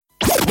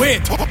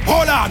Wait,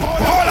 hold on.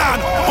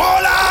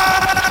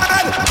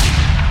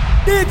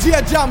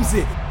 DJ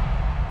Jamzy.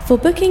 For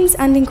bookings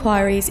and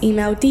inquiries,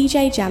 email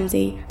DJ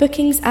Jamzy,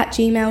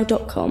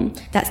 bookings@gmail.com.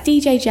 That's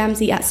DJ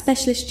Jamzy at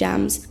Specialist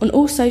Jams on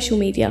all social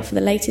media for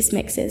the latest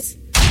mixes.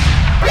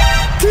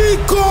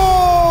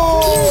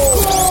 Kiko!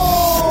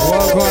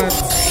 Welcome.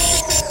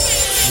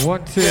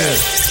 1, 2.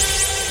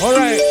 All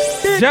right,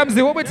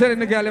 Jamzy, what we telling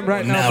the girl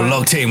right now? Now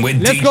locked in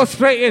with Let's go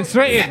straight in.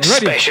 Ready?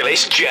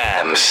 Specialist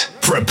Jams.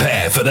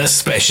 Prepare for the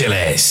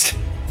specialist.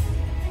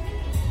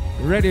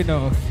 Ready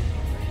now.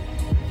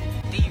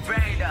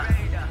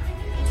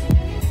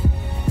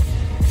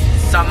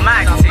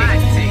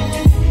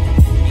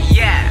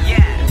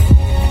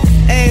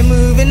 Ain't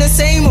moving the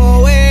same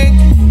old way.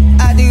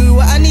 I do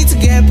what I need to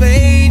get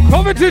paid.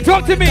 Come to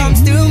talk to me.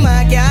 Comes to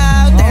my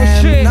gal.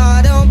 Oh shit. No,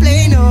 I don't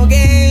play no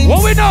games.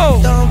 What we know?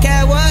 Don't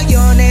care what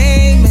your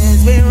name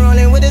is. Been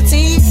rolling with the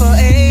team for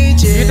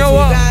ages. You know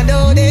what?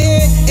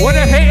 When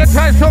a hater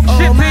tries to talk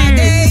shit to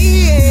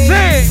you,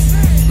 say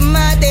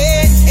my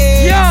day.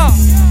 Yeah.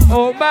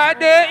 Oh my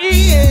day.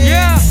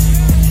 Yeah.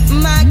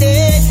 My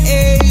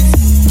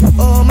days.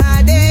 Oh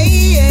my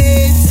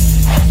days.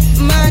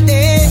 My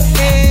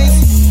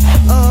days.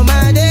 Oh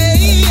my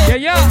days.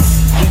 Yeah.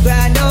 We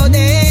grind all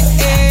day.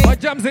 What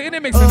Jamzy in the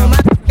mix now?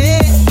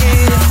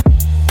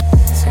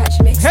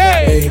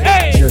 Hey.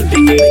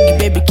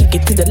 Baby, kick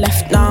it to the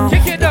left now.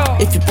 Kick it down.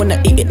 If you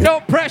wanna eat it, no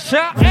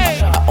pressure. Hey.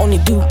 I only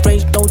do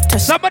rage, don't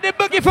test. Somebody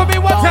boogie for me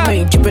one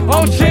time.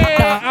 Oh shit,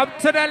 I'm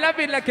to the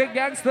loving like a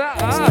gangster.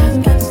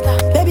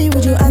 Baby,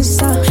 would you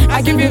answer?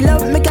 I give you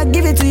love, make I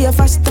give it to you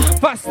faster.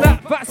 Faster.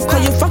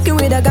 Cause you fucking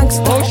with a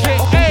gangster. Oh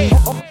shit, hey.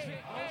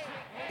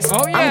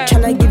 Oh yeah. I'm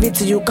tryna give it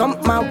to you, come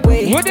my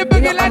way. What the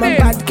boogie you know I'm like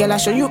a bad girl, I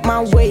show you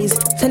my ways.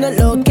 Send a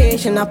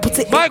location, I put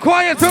it my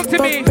choir, talk to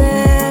me.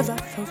 Forever.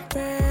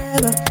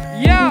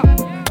 Yeah.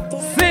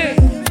 Say,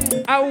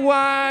 I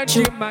want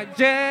you, my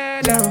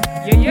Jenna.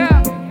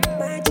 Yeah.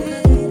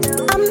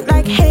 I'm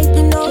like, hey,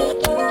 you know,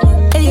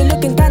 hey, you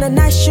looking kinda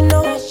nice, you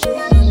know.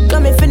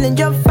 Got me feeling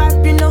your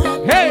vibe, you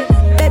know. Hey,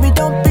 baby,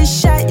 don't be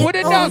shy. With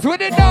it does.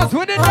 Like,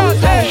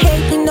 Hey, hey,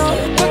 you know,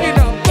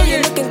 hey,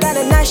 you looking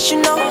kinda nice,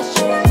 you know.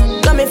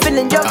 Got me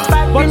feeling your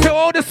vibe. But to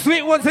all the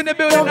sweet ones in the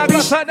building, I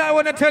got something I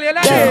wanna tell you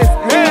like this.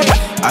 Hey.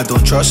 I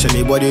don't trust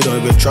anybody,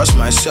 don't even trust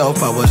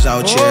myself. I was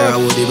out here, I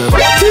would even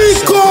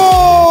Kiko!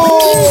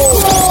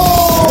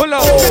 Pull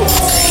up.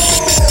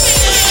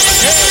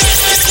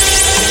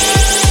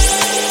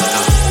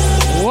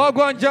 Walk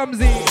on,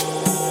 Jamzy.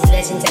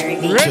 Legendary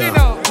beat. Ready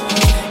now.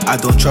 I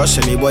don't trust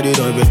anybody,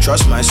 don't even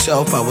trust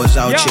myself. I was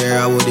out here,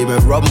 I would even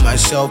rob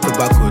myself if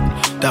I could.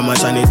 That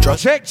much I need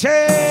trust. Check.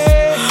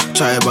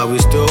 Try, but we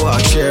still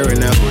out here in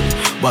that hood.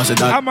 Busted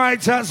that. I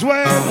might as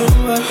well.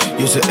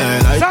 Used to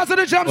earn like. Sounds of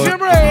the Jamzy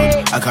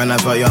Ray. I can't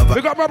have you up.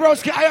 We got my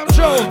broski, I am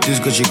Joe. This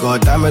Gucci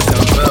got damage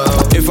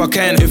and If I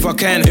can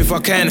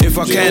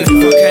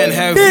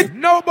have it,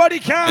 nobody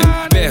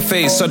can. Bare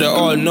face so they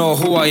all know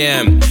who I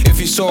am. If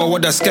you saw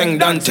what the skank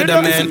done to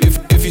the man,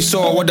 if you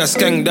saw what the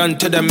skank done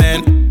to the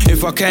man.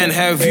 If I can't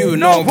have you,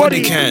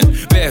 nobody can.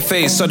 Bare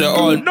face so they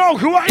all know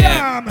who I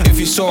am. If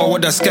you saw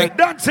what the skank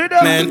done to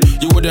the man,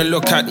 you wouldn't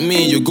look at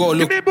me, you go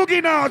look. Give me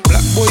boogie now.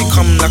 Black boy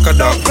come like a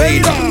dark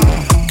Vader.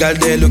 Girl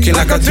there looking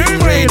like a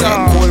Tomb Raider.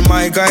 Call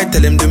my guy,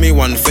 tell him do me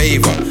one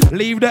favor.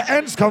 Leave the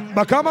ends, come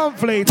back a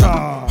month later.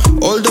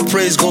 All the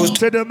praise goes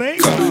to the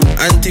maker.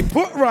 Auntie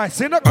put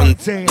rice in a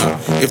container.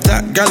 If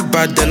that girl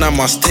bad, then I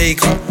must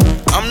take her.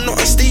 I'm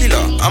not a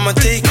stealer, I'm a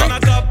taker.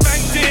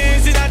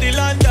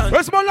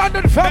 Where's my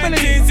London family?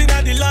 In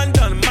the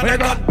London, man, I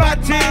got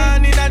bad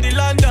man in the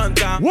London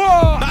town.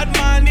 Whoa. Bad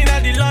man in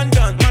the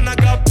London, man, I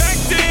got back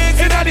things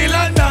in the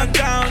London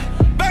town.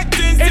 Back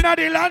things in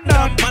the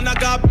London, man, I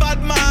got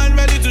bad man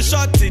ready to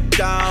shut it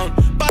down.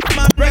 Bad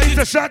man ready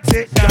to shut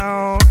it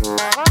down.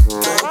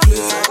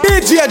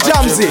 DJ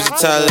Jamzy.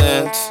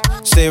 Talent.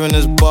 Saving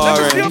is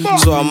boring,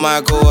 so I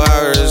might go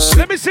Harris.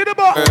 Let me see the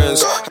bar.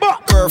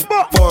 Curve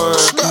porn,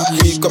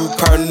 he got me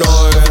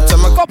paranoid. Tell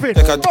my pop it.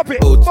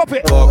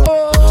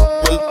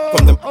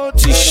 From them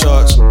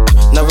T-shirts,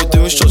 now we're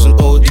doing shows in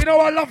old. You know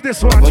I love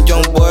this one. When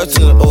young boys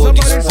in the old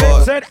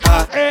spot. Said,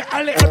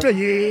 Ali of the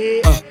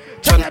year.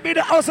 Trying to be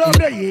the house of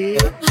the year.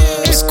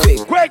 It's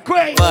quick,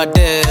 but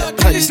there.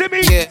 You see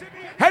me?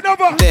 Head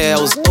over. There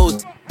was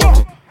old.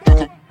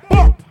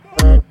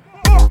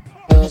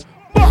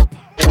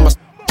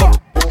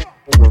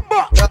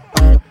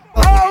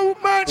 Oh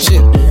man,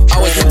 shit! I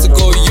was meant to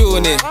go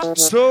uni.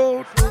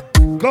 So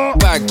go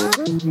back.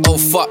 Oh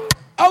fuck.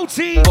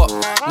 OT. But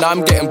now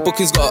I'm getting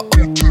bookings. Got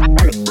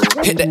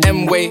hit the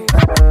M way.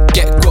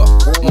 Get got.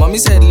 Mommy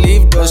said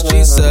leave those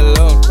streets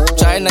alone.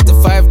 Trying 9 to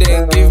 5, they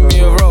ain't give me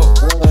a roll.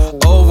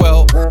 Oh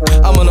well,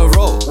 I'm on a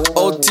roll.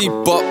 OT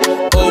bop,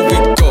 oh we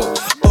go.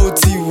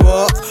 OT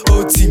what?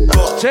 OT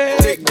bop.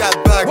 Take that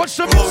bag. Watch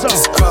the mixer.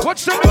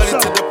 Watch the mixer. Run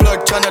into the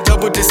plug, tryna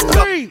double this.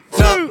 3,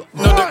 2,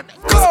 1,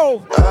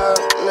 go. I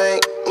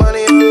make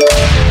money.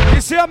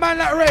 You see a man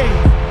like Ray?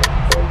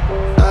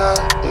 I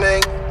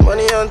make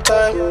money on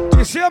time.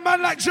 You see a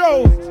man like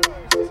Joe?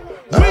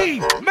 We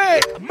make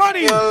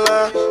Money.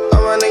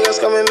 All my niggas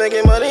coming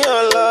making money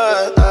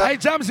online. Hey,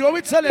 Jamzy, what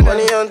we telling them?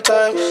 Money on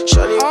time.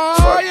 Shawty,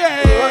 oh, yeah.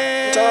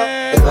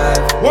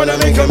 Wanna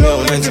make a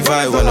meal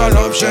 95 on an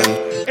option.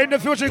 In the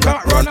future, you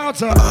can't run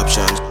out of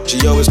options.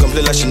 She always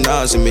complain like she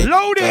knows me.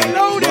 Load it.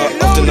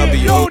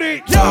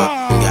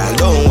 Yeah,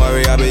 don't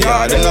worry, I'll be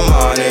hard in the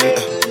morning.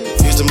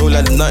 Used to move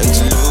like there's nothing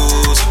to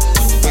lose.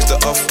 Mix the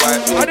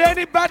off-white. Are there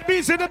any bad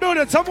beats in the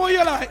building? Tell me what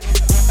you like.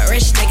 A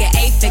rich nigga,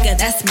 8-figure,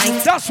 that's my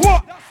That's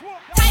what?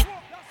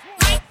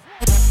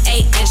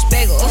 8-inch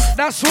bagel.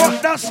 That's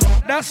what?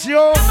 That's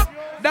your.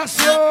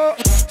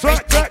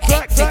 Twerk.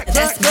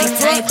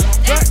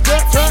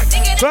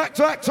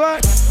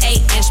 Twerk.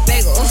 8-inch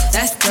bagel,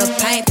 that's the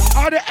pipe.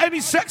 Are there any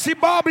sexy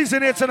Barbies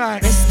in here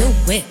tonight? This new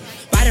whip,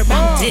 right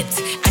around dips.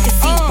 I can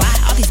see why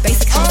all these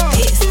basic hoes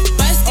pissed.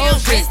 Bust down,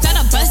 bitch, that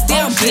a bust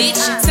down, bitch.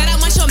 Said I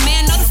want your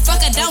man, no the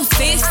fuck I don't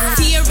fit.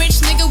 See a rich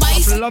nigga, why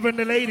you loving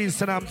the ladies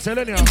tonight, I'm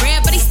telling you.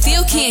 Bread, but he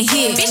still can't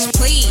hit. Bitch,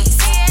 please.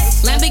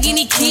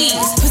 Lamborghini keys,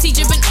 pussy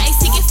dripping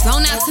ice, he get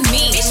flown out to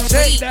me. Bitch,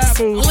 please. That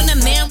booty. I want a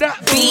man that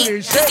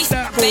booty. Shake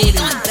that booty.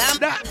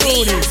 That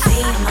booty.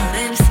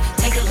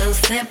 Take a little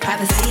sip,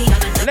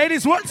 privacy.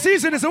 Ladies, what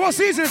season is it? What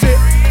season is it?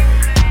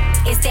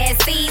 It's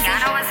that season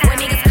when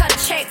niggas cut a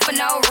check for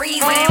no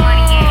reason.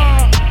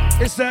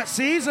 It's that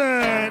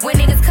season when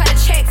niggas cut a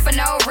check for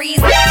no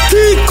reason.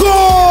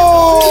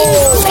 Kiko!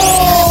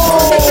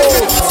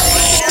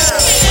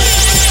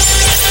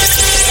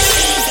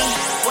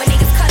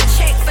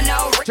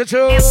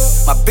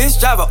 My bitch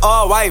drive a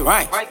all white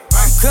rank.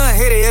 Couldn't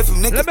hit it if you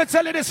niggas. Let me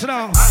tell you this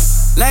now.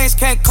 Lanes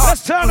can't call.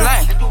 Let's turn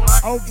lane.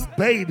 Oh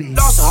baby.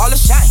 Lost a hall of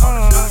shine.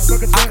 I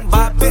can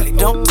buy a Billy,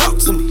 don't talk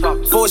to me.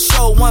 For a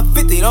show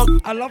 150,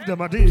 don't. I love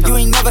them, I do. You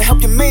ain't never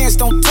help your mans,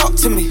 don't talk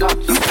to me. You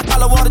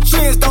follow all the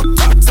trends, don't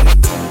talk to me.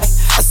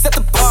 I set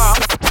the bar.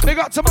 Big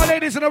up to my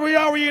ladies in the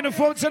Real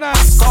uniform tonight.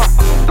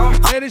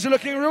 Ladies, you're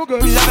looking real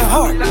good. We loving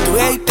hard. Do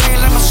everything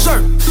like my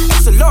shirt.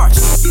 It's a large.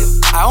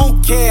 I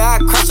don't care, I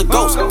crush a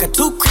ghost. Got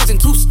 2 cribs and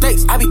 2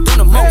 states, I be doing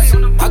the most.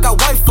 I got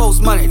white folks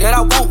money that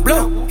I won't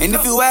blow. And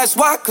if you ask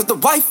why, cause the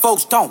white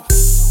folks don't.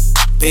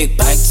 Big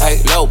bank,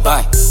 tight, low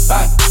bank.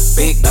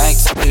 Big bank,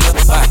 tight, low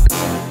bank.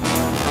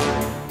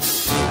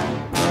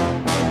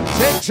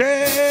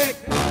 Check.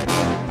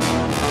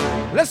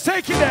 Let's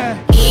take it there.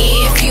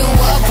 If you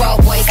a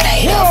broke boy,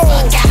 stay the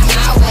fuck out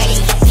my way.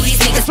 These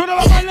niggas one of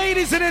my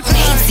ladies in it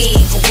tonight.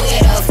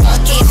 With a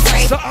fucking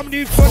tray. So I'm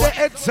new for the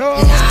head so.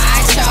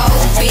 Nacho,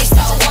 bitch,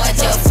 so what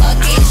the fuck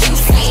is you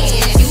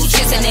saying? You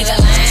just a nigga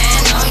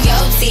lying on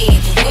your dick.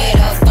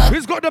 With a fuck.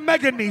 Who's got the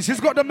mega knees? You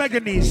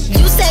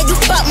said you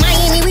fuck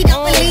Miami, we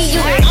don't believe you.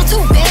 I'm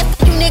too bad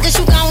for you niggas,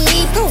 you gon'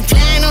 need proof.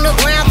 Lying on the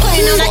ground,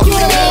 putting on like you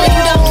the man,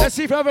 you don't. Let's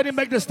see if I have any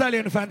Meg Thee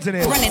Stallion fans in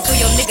here. Running through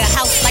your nigga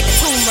house like a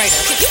Tomb Raider.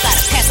 You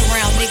gotta pass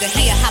around, nigga,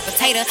 he a hot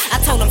potato. I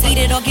told him eat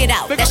it or get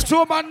out. That's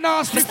 2 of my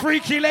nasty,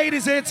 freaky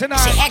ladies here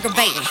tonight. Shit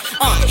aggravating.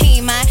 He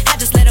ain't mine. I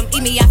just let him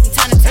eat me out from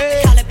time to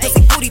time. Call it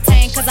pussy booty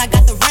tang, cause I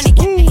got the running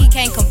game. He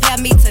can't compare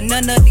me to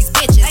none of these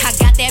bitches. I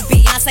got that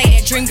Beyonce,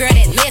 that dream girl,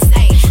 that list.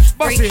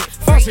 Bust it.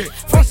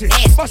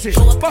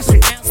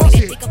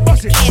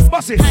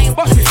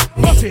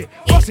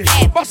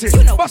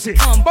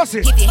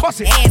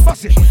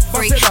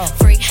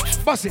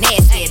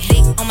 Nasty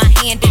dick on my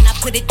hand, then I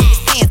put it in his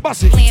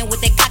pants. Playing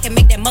with that cock and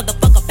make that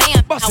motherfucker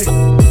bam.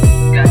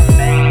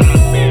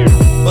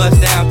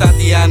 Bust down,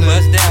 Tatiana.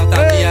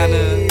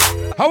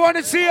 I want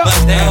to see you.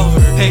 Bust down,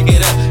 pick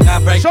it up, now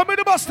break. Show me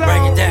the bust down.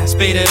 Break it down,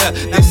 speed it up,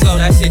 now slow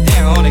that shit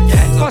down on the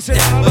gas. Bust it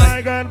down,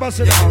 my gun, bust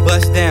it down.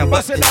 Bust down,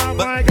 bust it down,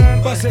 my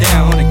gun, bust it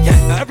down on the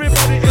gas.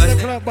 Everybody in the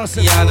club, bust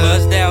it down.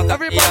 Bust down,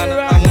 everybody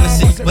around. I wanna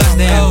see bust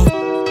down.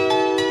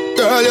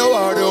 Girl, you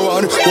are the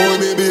one. Oh,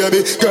 me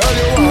baby. Girl,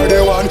 you are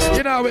the one.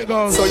 You know how it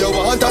goes. So you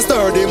want to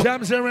sturdy.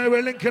 Jamzy and Ray,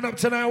 we're linking up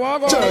tonight.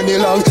 Walk on. Journey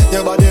long.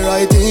 Your body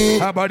righty.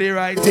 Her body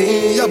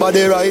righty. Your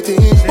body righty.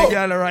 The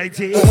girl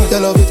righty. You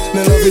love it.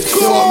 Me love it.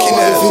 You walk in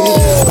there.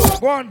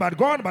 Go on, bad.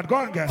 Go on, girl. Go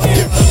on, girl. Go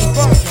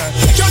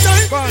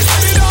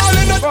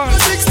on.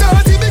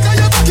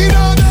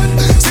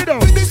 Sit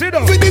down. Sit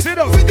down. Sit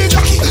down. Sit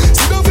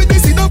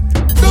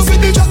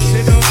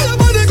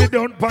down, pal. Sit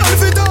down, pal. Sit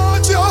down,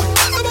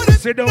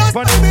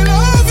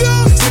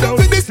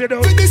 sit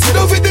down.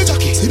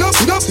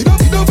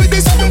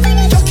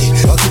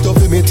 Back it up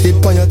with me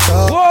tip on your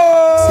top.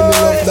 See me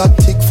love that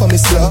tick for me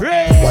slap.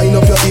 Wind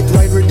up your hip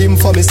right rhythm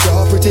for me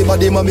slap. Pretty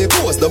body ma me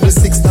pose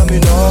 6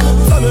 stamina.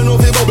 For me know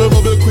fi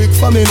bubble quick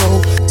for me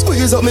now.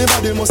 Squeeze up me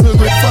body muscle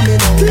grip for me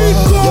now.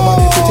 Your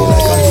body pretty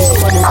like a hip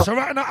for me. So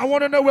right now I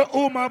wanna know where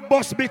all my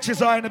boss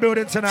bitches are in the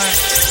building tonight.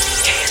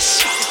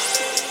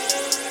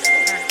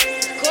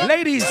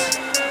 Ladies,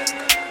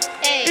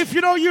 if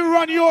you know you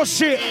run your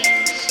shit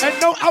and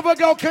no other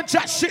girl can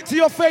chat shit to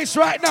your face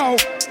right now,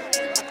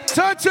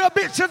 turn to a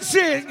bitch and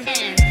sing.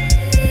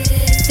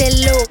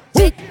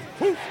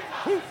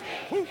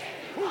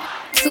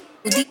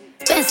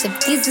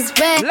 This is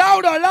red.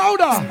 Louder,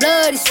 louder.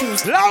 Bloody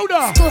shoes.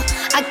 Louder.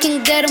 I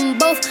can get them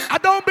both. I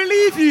don't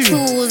believe you.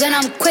 Tools and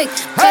I'm quick.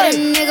 Cut a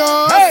nigga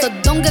off, so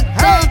don't get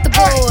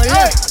comfortable.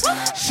 Look.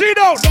 She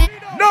don't.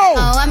 No.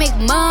 Oh, I make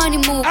money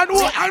move. And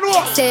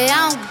what? Say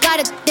I don't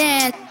gotta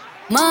dance.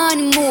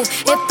 Money move.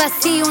 If I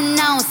see you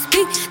now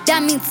speak,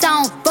 that means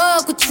I don't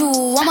fuck with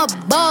you. I'm a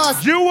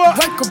boss. You are.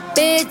 Work a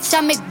bitch,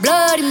 I make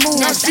bloody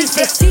moves. Now she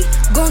said she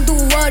gon' do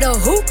what or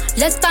who?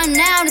 Let's find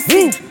out and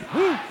see.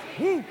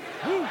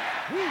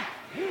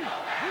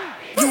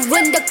 You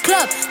in the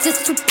club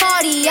just to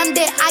party. I'm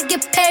there, I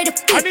get paid to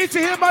fee. I need to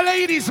hear my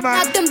ladies,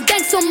 man. Not them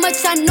dance so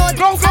much, I know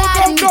go.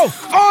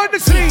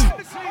 Honestly.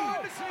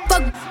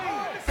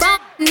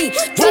 Fuck me.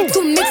 Drop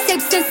 2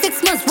 mixtapes in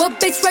 6 months. What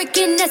bitch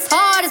working as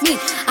hard as me?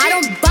 I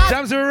don't bother.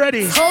 Jamzy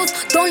ready. Hoes,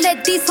 don't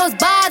let these hoes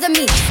bother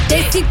me.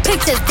 They see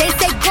pictures, they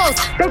say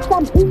ghosts.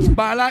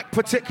 But I like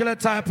particular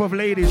type of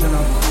ladies, you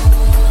know.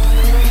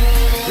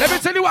 Let me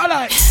tell you what I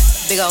like.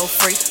 Big old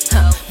freak,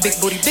 big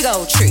booty, big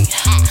old tree.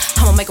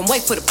 I'ma make him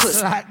wait for the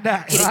pussy. Like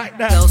that.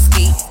 Go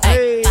ski.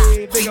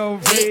 Hey, big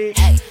old freak.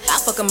 I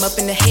fuck him up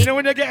in the head. You know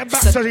when you're getting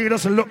back, so you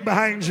just look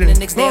behind you. The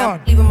next day, Go I'll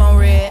on. leave him on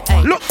red.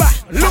 Look back.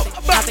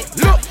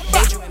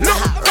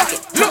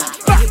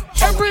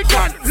 Every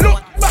gun,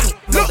 look back.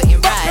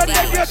 And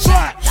then you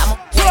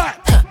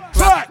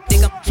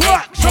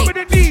twerk. Show me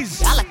the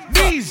knees.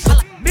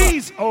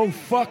 Oh,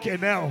 fucking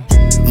hell.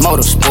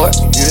 Motorsport,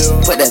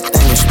 put that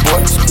thing in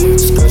sports.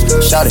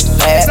 Shout it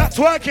bad. It's that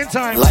twerking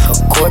time. Like a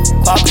court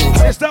popping.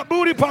 It's that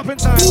booty popping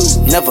time.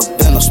 Never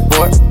been a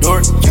sport.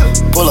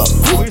 Pull up.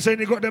 What you saying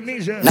you got them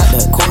knees, yeah? Not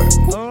the court.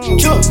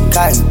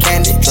 Cotton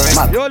candy.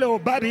 You're a little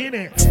baddie,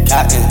 innit?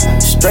 Cotton.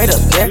 Straight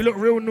up there. You look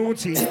real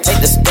naughty.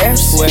 Take the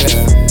stairs.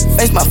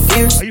 Face my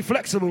fears. Are you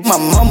flexible? My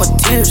mama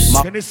tears.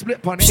 Can they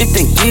split on it?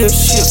 Shifting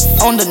gears.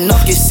 On the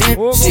knock, get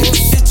serious.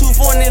 Shit 2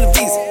 foreign in the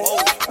visa.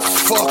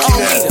 Fuck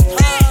yeah.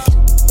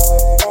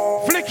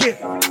 Flick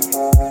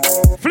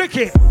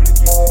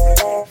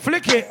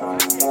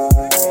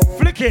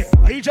it.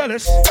 Are you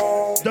jealous?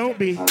 Don't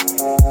be.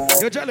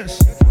 You're jealous.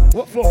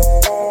 What for?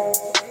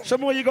 Show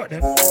me what you got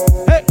then.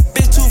 Hey.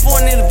 Bitch 2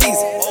 foreign in the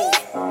visa.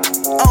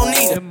 I don't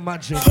need it.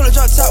 Imagine. Pull a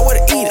drop top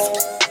with an eater.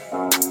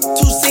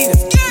 2-seater.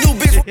 New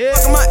bitch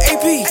fucking my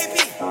AP.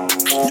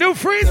 New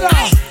freezer. I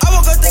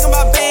woke up thinking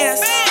about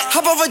bands.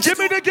 Hop over, give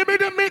me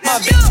the mix. My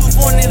bitch 2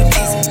 foreign in the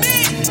visa.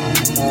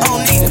 I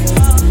don't need it.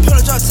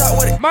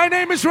 My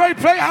name is Ray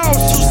Playhouse.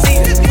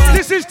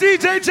 This is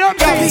DJ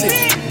Jamzy.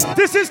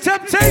 This is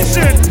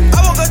Temptation.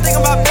 I won't go think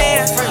about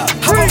bands.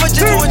 3,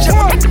 2,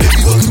 1.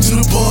 Baby, welcome to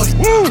the party.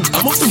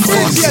 I'm off the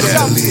money,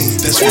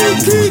 that's why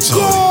I'm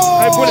retarded.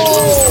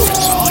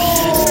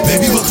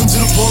 Baby, welcome to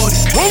the party.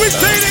 What we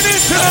saying in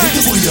this tonight? I hit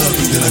the boy up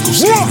and then I go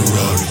skate in a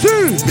Rari.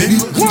 Baby,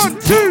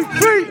 1, 2,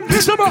 3.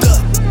 Listen up.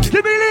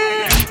 Give me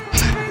that.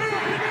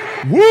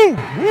 Woo.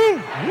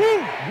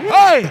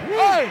 Hey.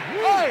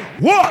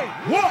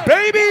 What?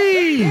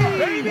 Baby.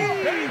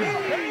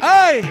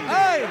 Hey.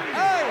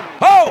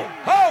 Ho.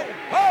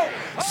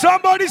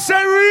 Somebody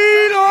say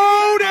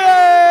reload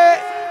it.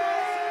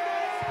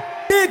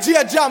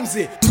 DJ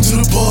Jamzy. To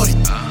the party.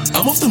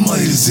 I'm off the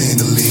money to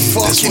Xandaline.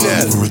 That's why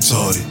I'm over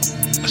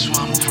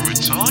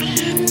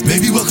retarded.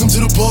 Baby, welcome to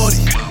the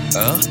party.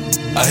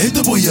 I hit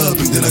the boy up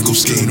and then I go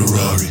skate in a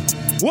Rari.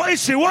 What is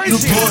she?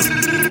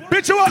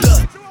 Bitch, what?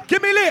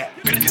 Give me lit.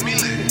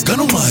 Gun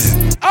on my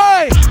head.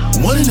 Aye.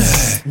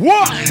 1.5.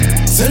 What?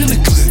 Send in the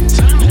clip.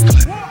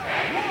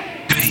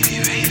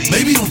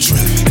 Baby, don't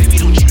trip.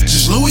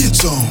 Just lower your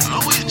tone.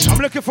 I'm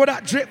looking for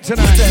that drip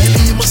tonight. Put the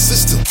Henny in my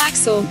system.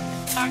 Axel.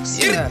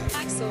 Yeah.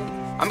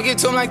 I'ma give it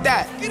to him like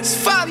that. It's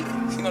folly.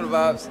 You know the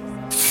vibes.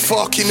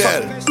 Fucking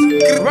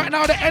hell. Right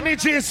now the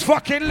energy is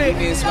fucking lit.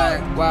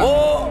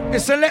 Wow.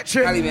 It's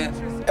electric. Ali, man.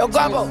 El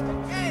Guapo.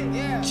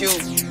 Q.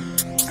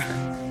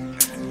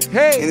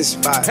 Hey. In the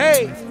spot.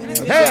 Hey.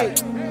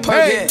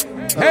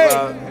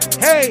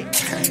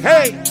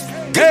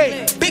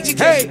 Big G.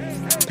 Hey.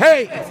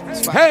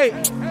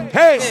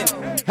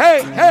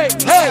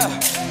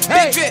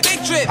 Big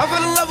drip. I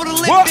fell in love with a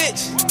lit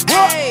bitch.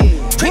 Hey.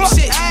 Big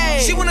shit.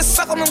 She wanna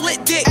suck on a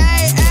lit dick.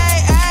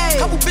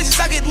 Couple bitches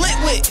I get lit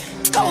with.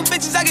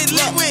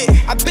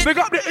 Big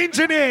up the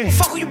engineer.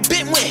 Fuck who you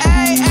been with.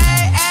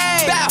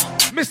 Bow.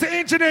 Mr.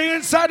 Engineer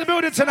inside the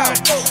building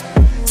tonight.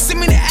 Send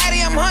me the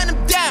Addy, I'm hunting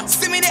him down.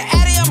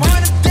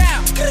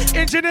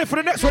 Engineer for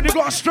the next one, you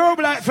got a strobe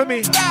light for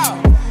me.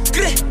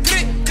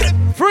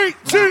 3,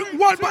 2,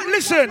 1, but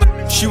listen.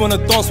 She wanna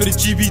dance with the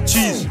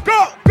GBGs.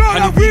 Go,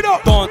 now read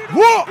up. Walk.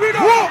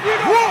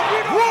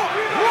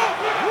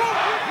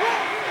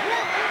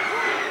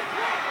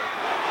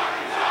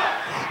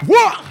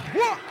 What?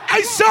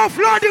 Hey, South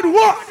London,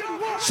 what?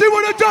 She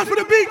wanna dance for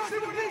the beat.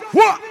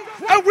 What?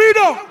 And we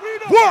know.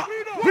 What?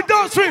 We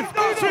dance with.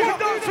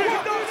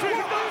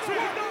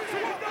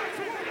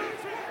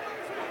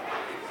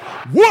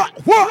 What?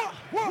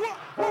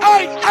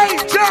 Hey,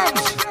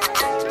 Jams.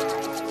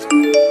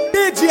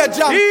 DJ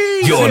Jamzy.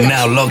 You're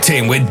now locked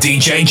in with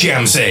DJ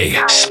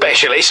Jamzy.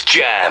 Specialist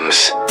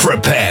Jams.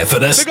 Prepare for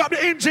this. Big up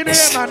the engineer,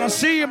 man. I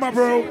see you, my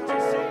bro.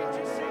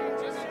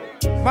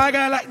 My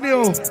guy like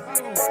Neil.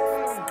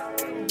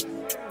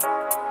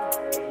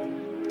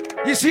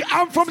 You see,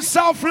 I'm from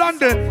South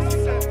London.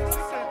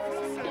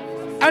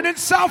 And in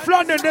South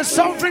London, there's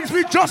some things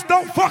we just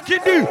don't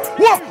fucking do.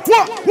 What?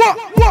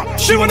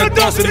 She wanna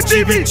dance with the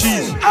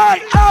GBGs.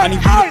 And if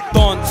we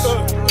dance,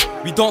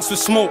 we dance with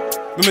smoke.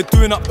 When we're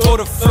doing up all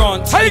the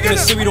front. How you gonna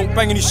say we don't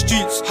bang in the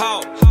streets?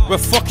 How? We're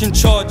fucking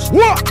charged.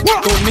 What?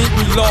 Don't make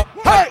me laugh.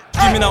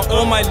 Screaming out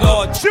all my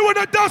lords. She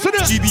wanna dance with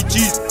the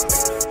GBGs.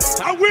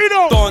 And we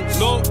don't dance.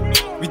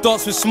 We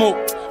dance with smoke.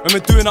 When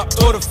we're doing up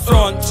all the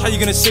front. How you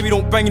gonna say we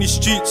don't bang in the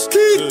streets?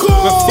 We're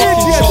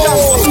fucking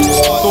charged.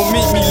 Don't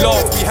make me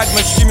laugh. We had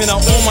my screaming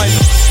out all my.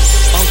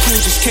 Uncle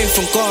just came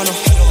from Ghana.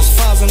 There's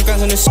 1,000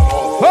 guys on this.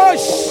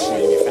 Hush!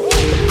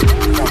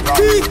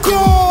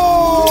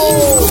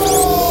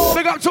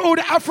 Big up to all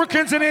the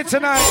Africans in here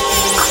tonight.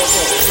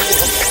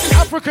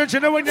 Africans, you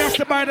know when you have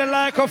to buy the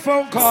like or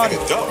phone card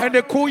and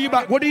they call you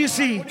back, what do you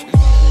see?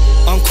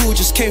 Uncle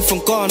just came from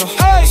Ghana.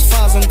 There's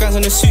 1,000 grams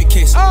in a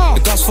suitcase.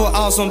 The guys 4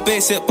 hours on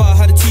basic, but I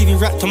had a TV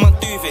wrapped on my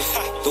duvet.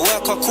 The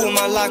work I call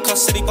my like, I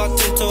said he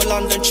bumped into a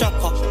London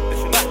chopper.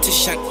 Back to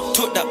Shank,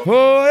 took that.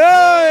 Oh,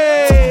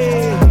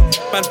 yeah.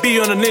 Man, be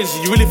on the nizzy.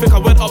 You really think I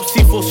went up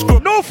C4 screw?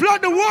 No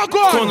flood, the war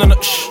gone.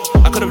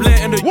 I could have let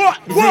in the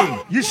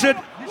room. You should.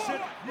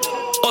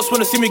 Us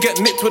wanna see me get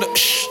nicked with a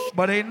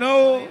but they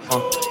know.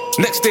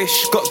 Next day,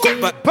 got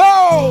back.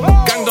 Bow.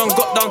 Gang done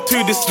got down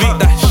to this week.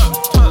 That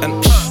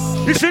and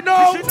you should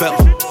know.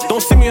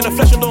 Don't see me in the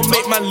flesh and don't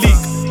make man leak.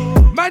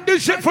 Man do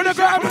shit for the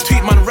gram.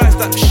 Tweet man rise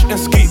that and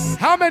ski.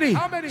 How many?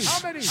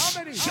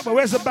 Shit, but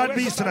where's the bad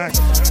beast tonight?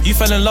 You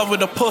fell in love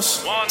with a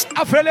puss.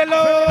 I fell in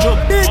love.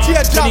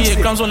 28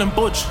 grams on them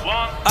budge.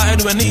 I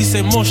heard when Nitty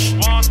say mush.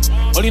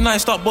 Only night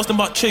start busting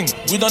about ching.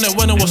 We done it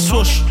when it was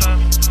swoosh.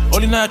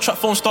 Only night trap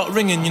phone start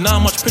ringing. You know how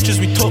much pictures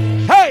we took.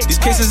 These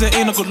cases it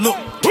ain't a good look.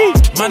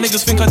 My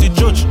niggas think I do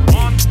judge.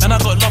 And I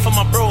got love for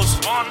my bros.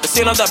 The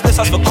same of that bliss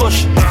has for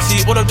kush.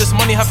 See all of this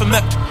money have for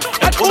met.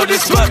 And all of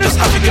this work just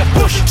have to get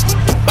pushed.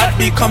 Bad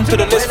B come to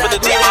the list for the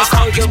day when I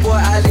can't get. Boy,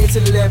 I lay to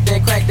the left, they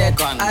crack that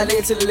gun. I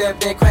lay to the left,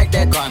 they crack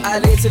that gun. I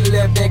lay to the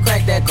left, they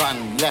crack that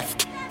gun.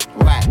 Left,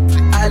 right.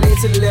 I lay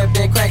to the left,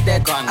 they crack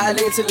that gun. I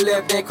lay to the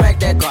left, they crack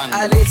that gun.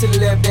 I lay to the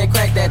left, they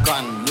crack that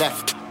gun.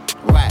 Left,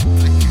 right.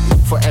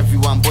 For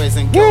everyone, boys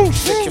and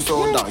girls, check your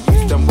shoulder,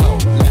 use them well.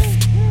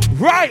 Left,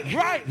 right,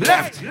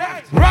 left,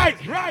 right,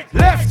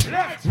 left,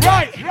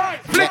 right.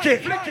 Flick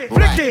it, flick it,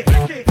 flick it,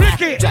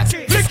 flick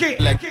it,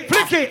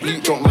 flick it.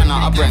 You don't run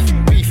out of breath.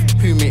 Beef,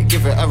 who mate,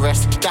 give it a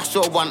rest. That's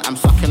your one, I'm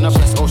sucking the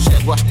breast. Oh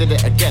shit, Rush did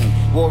it again.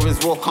 War is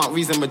war, can't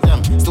reason with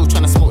them. Still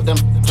trying to smoke them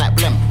like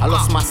blem. I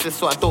lost my sis,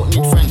 so I don't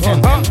need friends.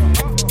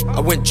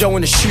 I went Joe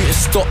in the shooting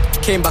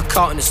stopped. Came back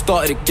out and it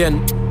started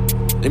again.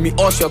 Let me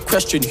ask you a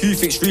question, who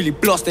thinks really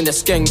blasting their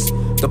skanks?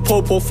 The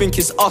po-po think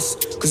it's us,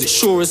 cause it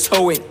sure as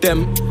hell ain't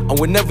them. And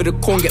whenever the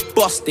corn get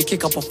bust, they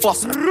kick up a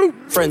fuss.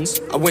 Friends,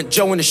 I went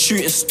Joe in the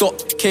shooting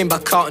stopped. Came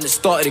back out and it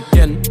started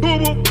again.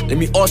 Let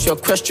me ask you a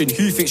question,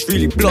 who thinks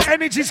really blasting? The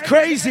energy's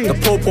crazy. The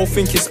po-po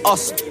think it's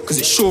us, cause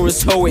it sure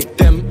as hell ain't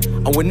them.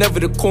 And whenever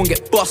the corn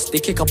get bust, they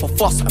kick up a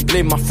fuss. I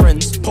blame my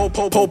friends.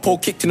 Po-po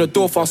kicked in the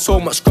door, found so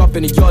much scrap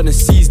in the yard and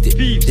seized it.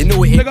 They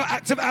know it ain't. They got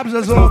active abs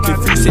as well, man.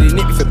 Free, so they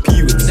nick me for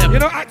periods. You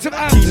know active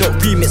abs.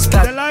 T-Not remix,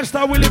 the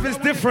lifestyle we live is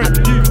different.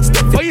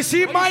 But you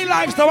see my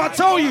lifestyle, I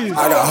tell you.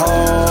 I got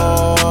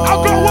home.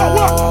 I've got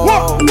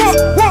what?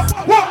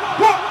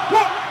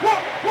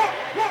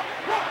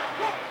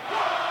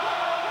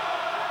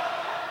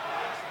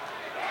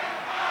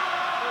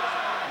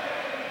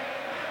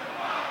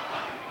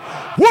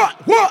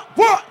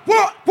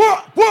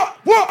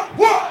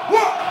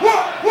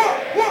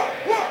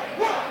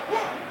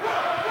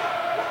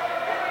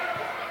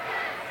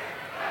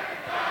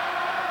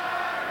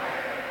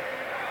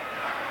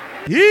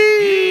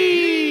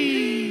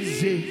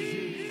 Easy.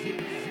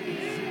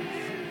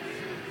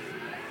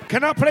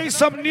 Can I play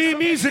some new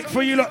music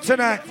for you lot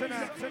tonight?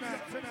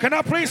 Can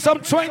I play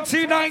some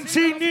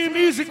 2019 new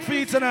music for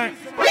you tonight?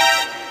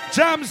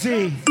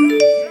 Jamzy,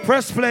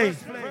 press play.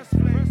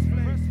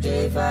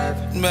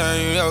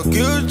 Man, you're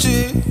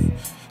guilty.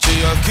 Say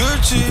you're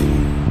guilty.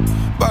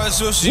 By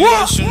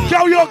association.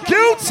 Yo, you're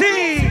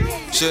guilty.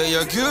 Say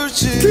you're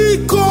guilty.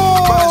 Kiko.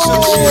 By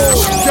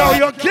association. Yo,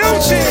 you're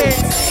guilty.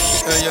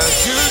 Say you're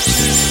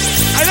guilty.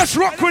 Hey, let's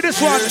rock with this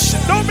one.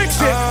 Don't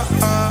mix it.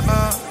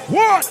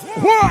 What?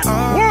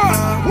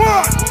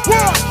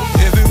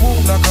 If it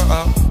walk like a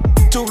up,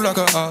 talk like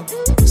a up,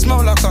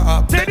 smell like a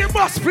up, then it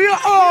must be a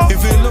up.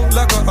 If it look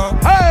like a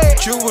up, hey,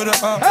 chill with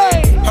a up,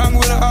 hey, hang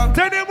with a up,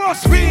 then it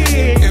must be.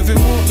 If it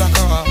walk like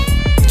a up,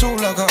 talk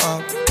like a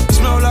up,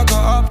 smell like a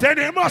up, then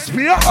it must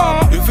be a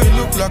up. If it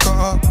look like a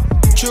up,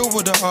 chill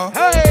with a up,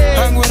 hey,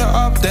 hang with a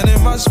up, then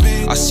it must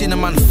be. I seen a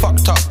man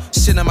fucked up,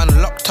 seen a man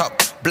locked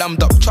up,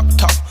 blammed up,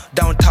 chopped up,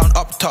 downtown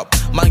up top.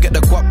 Man get the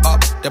guap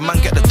up, the man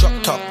get the drop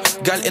top.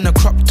 Girl in a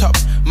crop top,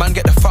 man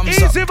get the thumbs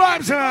easy up. Easy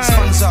vibes, man.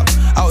 Funds up,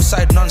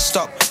 outside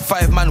non-stop.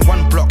 5 man,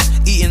 1 block,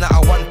 eating out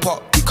of 1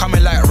 pot. We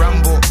coming like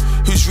Rambo.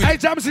 Who's really? Hey,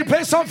 Jamzy,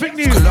 play something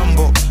new.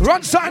 Colombo.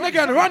 Run something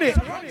again, run it.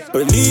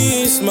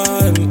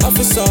 Policeman,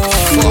 officer,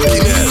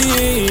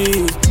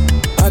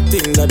 I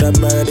think that the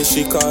murder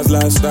she caused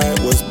last night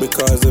was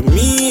because of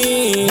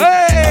me.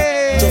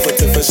 Hey! I drove her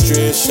to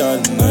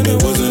frustration and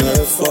it wasn't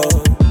her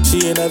fault.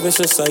 She in a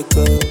vicious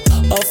cycle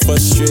of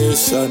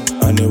frustration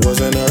and it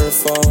wasn't her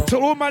fault. To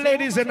all my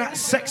ladies in that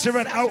sexy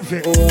red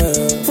outfit.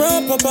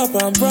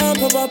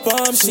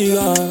 She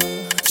gone.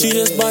 She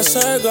just bust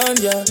her gun,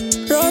 yeah.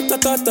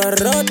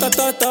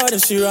 Ra-ta-ta-ta, then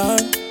she run.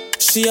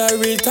 She a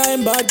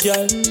real-time bad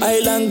girl.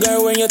 Island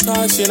girl, when you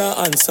talk, she not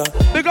answer.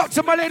 Big up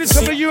to my ladies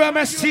from the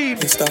UMS team.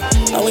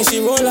 And when she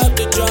roll out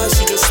the jaw,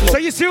 she just smoke. So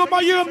you see all my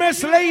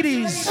UMS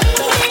ladies.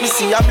 You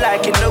see, I'm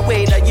liking the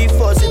way that you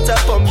force it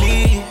up on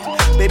me.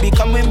 Baby,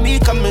 come with me,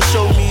 come and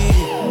show me.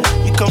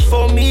 You come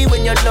for me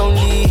when you're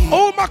lonely.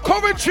 All my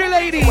Coventry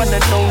ladies. One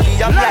and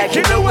only, I'm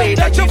liking the way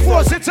that you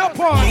force it up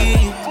on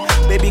me.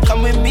 Baby,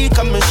 come with me,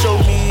 come and show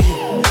me.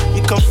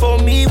 You come for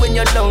me when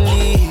you're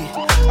lonely.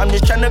 I'm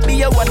just tryna be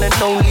your one and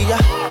only.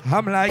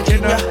 I'm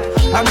liking ya.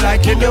 I'm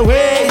liking your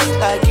way.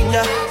 Liking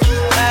ya.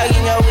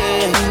 Liking your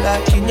way.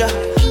 Liking ya.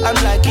 I'm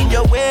liking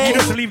your way. You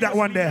just leave that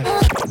one there.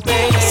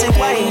 Say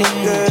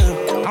whining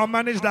girl. I'll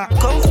manage that.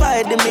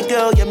 Confide in me,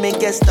 girl. You may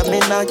guess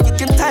stamina. You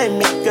can time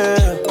me,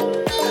 girl.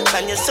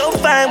 And you're so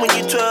fine when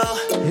you twirl.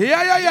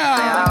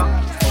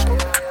 Yeah.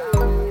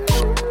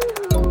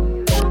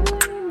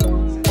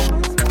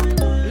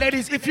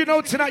 Ladies, if you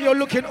know tonight you're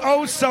looking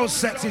oh so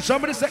sexy, show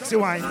me the sexy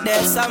wine.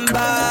 There's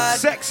somebody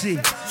sexy,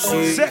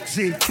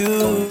 sexy,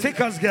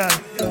 take us, girl.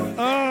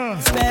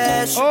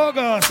 Special. Oh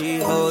gosh,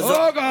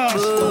 oh gosh,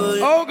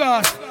 oh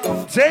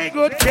gosh. Take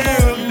good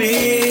care of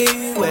me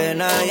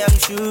when I am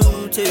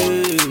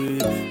shooting.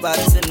 But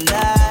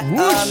tonight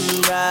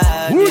I'm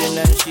riding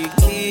and she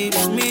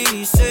keeps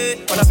me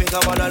safe. When I think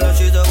I'm on alone,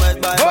 she's always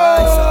by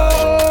my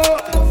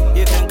side.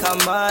 You can come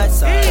my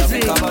side. Easy. I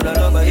think I'm on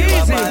alone, but you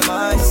are by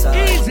my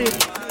side. Easy.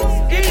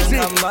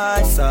 On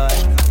my side.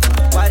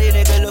 Why the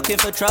nigga looking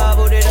for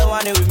trouble? They don't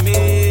want it with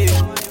me.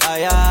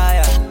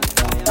 Aye.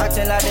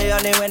 Acting like they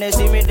on it when they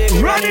see me, they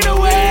be running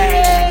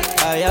away.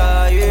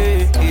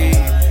 Aye.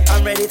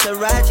 I'm ready to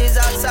ride, she's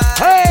outside.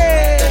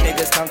 Hey. The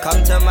niggas can't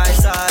come to my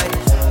side.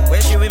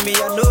 When she with me,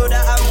 I know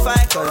that I'm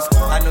fine, cause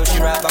I know she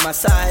right by my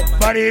side.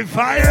 But if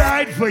I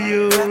ride for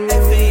you,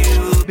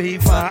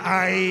 before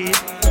I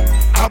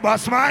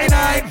bust my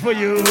nine for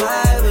you.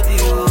 Ride with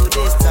you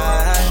this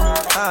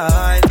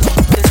time.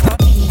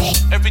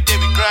 Every day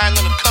we grind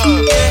on the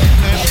curb.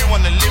 Cause if you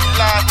wanna live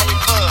life on the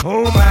curb.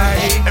 Oh my.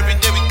 Every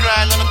day we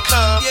grind on the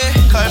curb.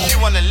 Cause if you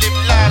wanna live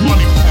life on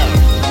the curb.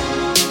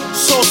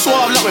 So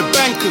suave like we're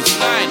bankers.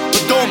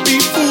 But don't be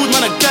fools,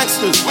 man, are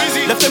gangsters.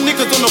 Left them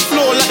niggas on the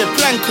floor like they're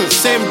plankers.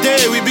 Same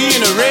day we be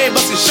in a raid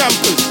busting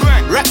champers.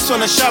 Racks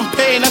on the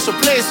champagne, that's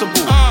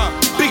replaceable.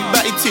 Big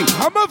batty team.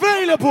 I'm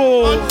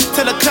available.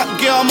 Tell the clap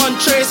girl I'm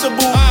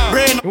untraceable.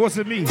 Brain it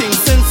wasn't me. Thing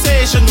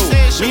sensational.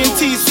 Me and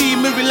TC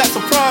moving like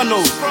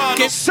Sopranos.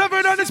 Get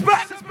 7 on his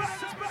back.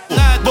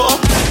 But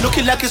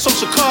looking like it's from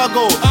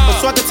Chicago. A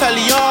swag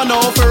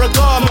Italiano for a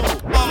garment.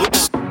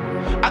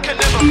 I can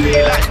never be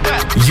like that.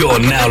 You're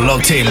now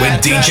locked in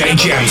with DJ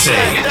Jamzy,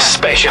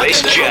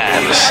 Specialist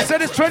Jams. I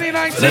said it's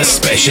 2019. The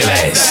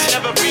Specialist.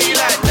 Never be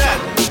like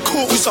that.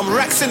 Caught with some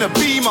racks in a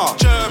beamer.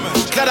 German.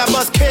 Glad I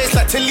bust case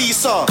like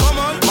Talisa.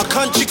 My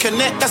country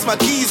connect, that's my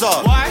geezer.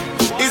 Why?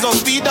 He's on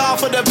speed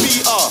dial for the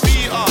beater.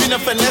 Been a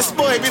finesse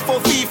boy before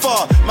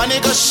FIFA. My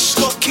nigga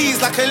got keys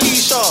like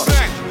Alicia.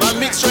 My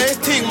mixed race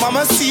ting,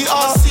 mama see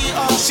her.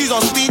 She's on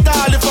speed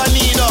dial if I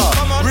need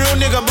her. Real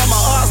nigga but my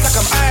heart's like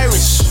I'm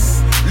Irish.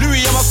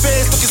 Louis on my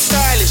face looking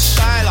stylish.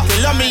 They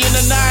love me in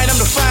the night,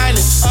 I'm the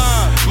finest.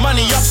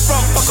 Money up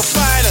front, fuck a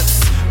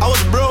finance. I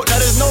was broke, now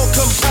there's no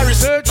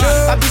comparison.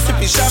 I be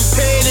sipping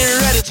champagne in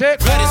Radisson.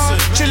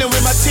 Chilling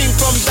with my team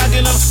from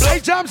Dagenham.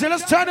 Hey Jamzy,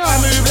 let's turn it on. I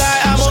move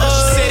like I'm a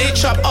say they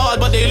trap hard,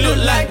 but they look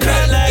like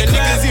crap. The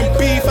niggas in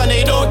beef and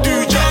they don't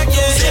do jack.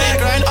 Say they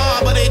grind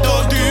hard, but they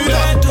don't do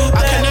that.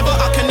 I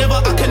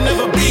can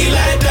never be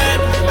like that.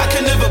 I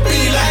can never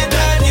be like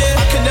that.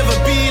 I can never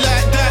be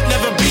like that.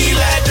 Never be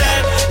like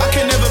that. I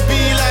can never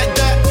be like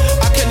that.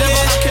 I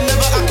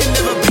can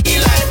never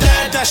be like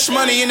that. Dash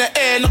money in the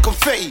air, no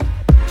confetti.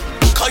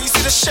 You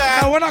see the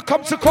shine. Now when I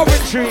come to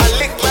Coventry, I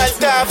lick like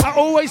that. I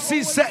always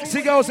see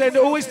sexy girls and they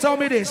always tell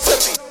me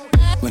this.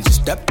 When she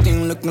stepped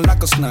in looking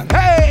like a snack.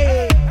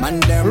 Hey! Man,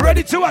 damn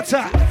ready to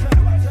attack.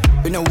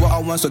 You know what I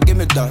want, so give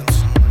me that.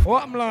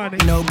 What I'm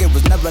learning. No, give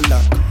was never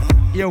luck.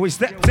 Yeah, we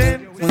stepped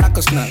in like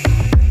a snack.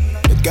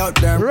 The girl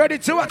damn ready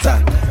to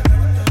attack.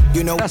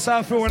 You know that's how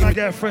I feel when I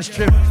get a fresh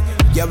trim.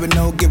 Yeah, we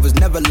know give was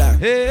never luck.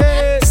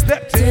 Hey,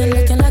 stepped in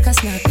looking like a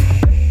snack.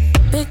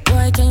 Big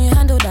boy, can you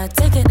handle that?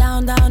 Take it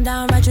down, down,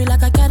 down, ride you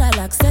like a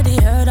Cadillac. Steady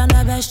heard on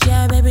the best,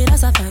 yeah, baby,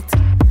 that's a fact.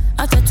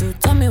 After 2,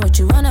 tell me what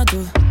you wanna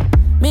do.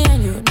 Me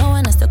and you, no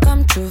one has to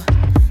come true.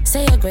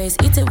 Say your grace,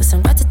 eat it with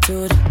some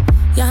gratitude.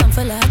 Your hand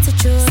full of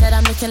attitude. Said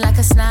I'm looking like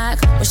a snack.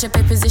 What's your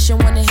pay position,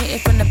 wanna hit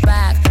it from the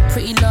back.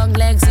 Pretty long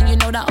legs, and you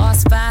know that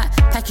ass fat.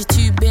 Pack you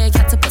too big,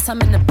 had to put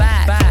some in the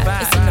back.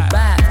 It's in the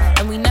back,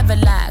 and we never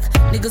lack.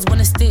 Niggas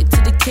wanna stick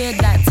to the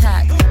kid like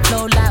tack.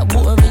 Flow like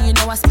water, and you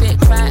know I spit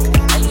crack.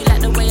 And you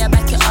like the way I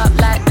back it up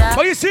like that.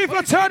 Oh, you see if I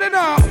people turning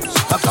up.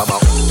 Come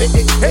on.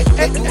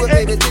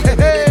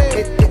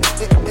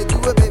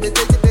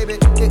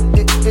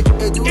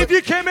 If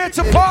you came here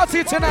to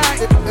party tonight,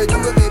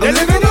 you're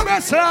living your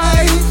best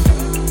life.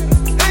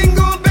 Ain't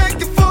going back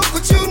and forth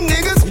with you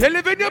niggas. You're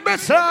living your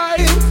best life.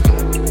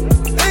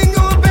 Ain't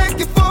going back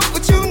and forth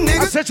with you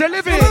niggas. I said you're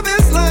living your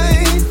best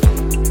life.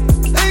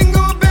 Ain't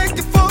going back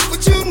and forth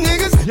with you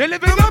niggas. You're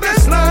living your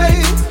best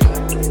life.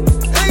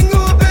 Ain't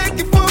going back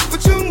and forth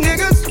with you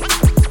niggas.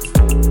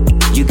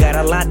 You got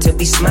a lot to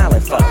be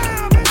smiling for.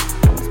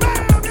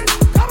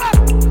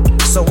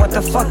 So what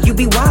the fuck you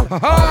be wildin'?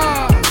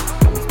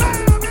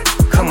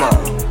 Come on,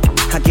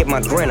 I get my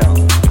grin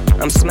on.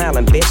 I'm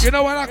smiling, bitch. You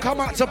know when I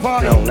come out to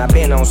party, no, I've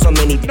been on so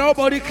many.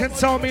 Nobody can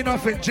tell me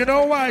nothing. Do you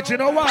know why? Do you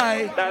know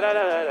why?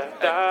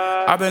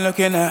 I've been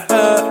looking at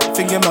her,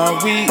 thinking my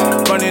weed,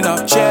 running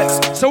up checks.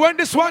 So when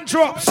this one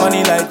drops,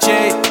 money like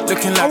Jay,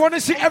 looking like I want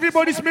to see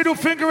everybody's middle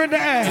finger in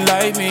the air.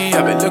 Like me,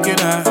 I've been looking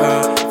at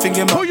her,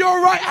 thinking my put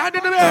your right hand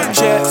in the air.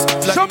 Checks,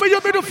 show me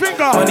your middle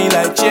finger. Money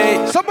like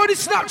Jay. Somebody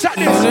Snapchat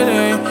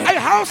this. Hey,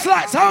 house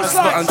lights, house That's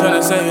lights. What I'm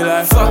trying to say,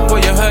 like, fuck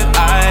what you heard.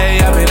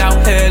 I've been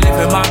out here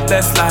living my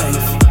best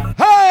life.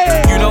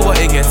 Hey! You know what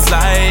it gets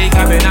like.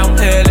 I've been out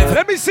here living.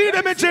 Let me see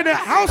them in the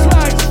house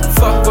lights.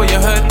 Fuck what you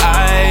heard.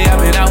 I've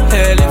been out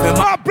here living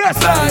my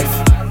best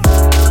life.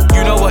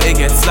 You know what it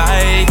gets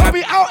like. I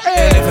be out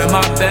here living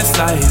my best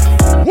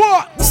life.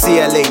 What?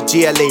 CLA,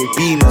 GLA,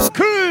 Beamers.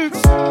 Coogs.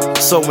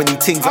 So many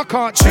things I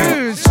can't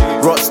choose.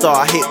 Rockstar,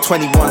 I hit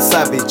 21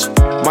 Savage.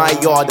 My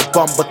yard, the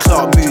bumper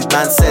clock mood.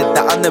 Man said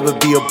that I'll never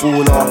be a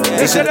baller.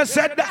 They should have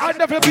said that I'd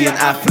never be an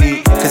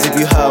athlete. Cause if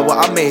you heard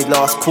what I made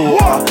last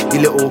quarter,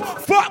 you little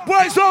fuck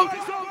boys on.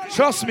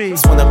 Trust me.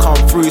 Just wanna come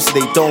through so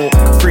they don't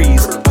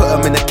freeze. Put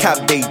them in the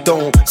cab, they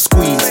don't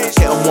squeeze. Hit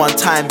them one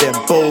time, then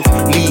both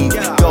leave.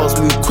 Girls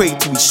move quick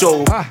till we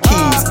show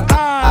keys.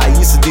 I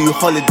used to do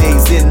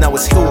holidays in, I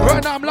was Hill.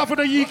 Right now I'm loving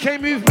the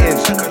UK movement.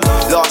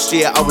 Last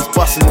year I was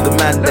busting the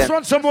man. Let's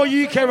run some more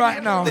UK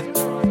right now.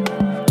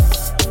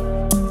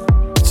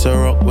 So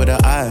rock with her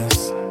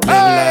eyes. Live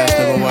life,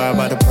 never worry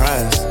about the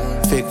price.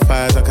 Thick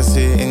fires, I can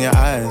see it in your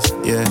eyes.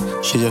 Yeah,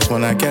 she just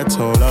wanna get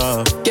told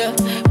off. Yeah,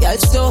 y'all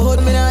still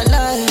hold me not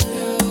lie.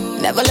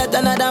 Never let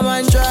another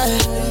man try.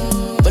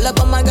 Pull up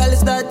on my girl,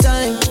 it's that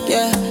time.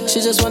 Yeah, she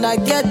just wanna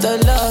get the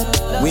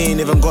love. We ain't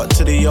even got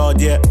to the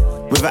yard yet.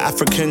 With an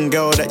African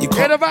girl that you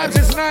can't. Yeah, the vibes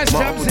is nice,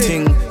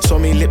 Jamzy. Saw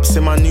me lips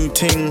in my new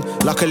ting.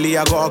 Luckily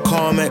I got a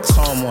calm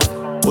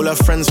one. All her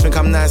friends think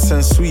I'm nice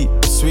and sweet.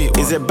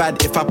 Is it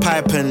bad if I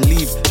pipe and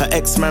leave? Her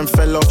ex-man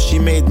fell off, she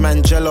made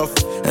man gel off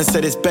and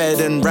said it's better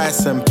than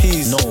rice and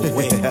peas. No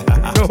way.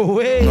 No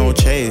way. No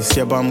chase,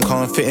 your bum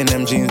can't fit in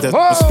them jeans, there's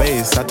no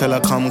space. I tell her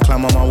come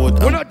climb on my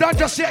wood. We're not done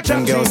just yet,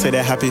 Them girls say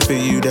they're happy for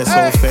you, they're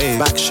so fake.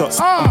 Back shots,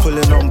 I'm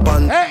pulling on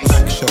buns.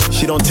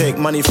 She don't take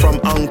money from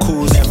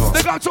uncles.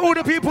 They got to all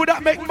the people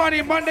that make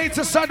money Monday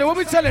to Sunday. What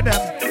we telling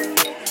them?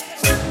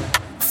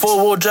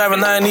 4-wheel drive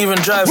and I ain't even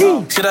drive.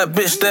 See that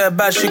bitch there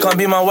bad, she can't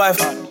be my wife.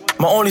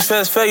 My only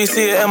fair's fair, you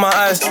see it in my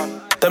eyes.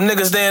 Them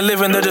niggas, they ain't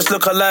living, they just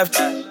look alive.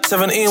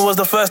 17 was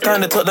the first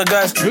time they took the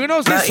guys. Who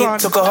knows this 19 one?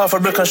 Took a half a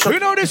brick and shook. Who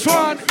know this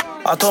one?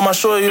 I told my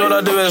show you all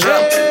I do is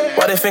rap.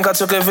 Why they think I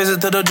took a visit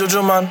to the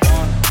Juju man?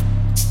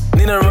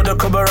 Nina rode the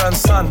club around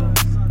son.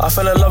 I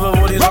fell in love with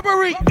all these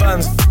robbery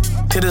bands.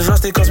 Titties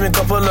rusty cost me a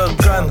couple of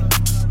grand.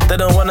 They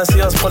don't wanna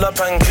see us pull up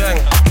and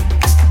gang.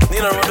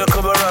 Nina rode the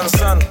club around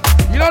son.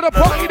 You know the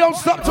party don't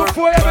stop till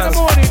 4 a.m. in the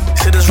morning.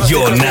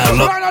 You're now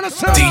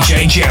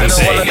DJ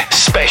Jamzy,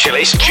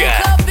 Specialist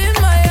Jam. Up in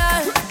my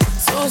eye,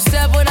 so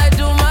step when I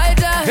do my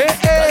dance.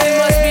 Cause it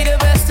must be the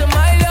best of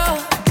my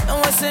love. And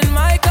what's in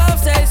my cup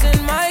stays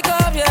in my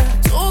cup, yeah.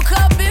 So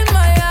cup in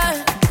my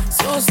eye,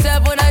 so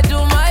step when I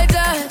do my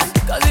dance.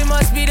 Cause it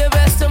must be the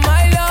best of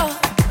my love.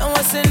 And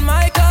what's in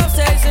my cup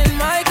stays in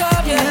my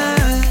cup,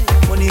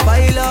 yeah. Money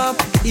pile up,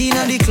 in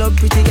the club,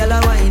 pretty girl a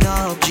wine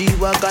up.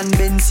 G-Wagon,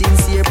 Benz,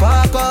 sincere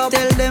park up.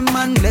 Tell them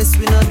man bless,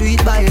 we not do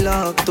it by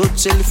luck.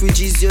 Touch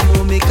Selfridges, you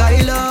know me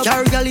Kyle up.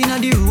 Carry girl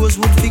in the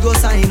Rosewood, figure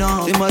sign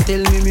up. Them a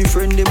tell me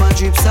friend, them a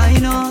drip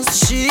sign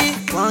us. She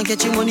want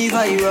catch your money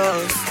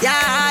virus.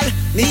 Yeah,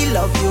 me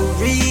love you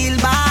real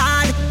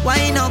bad.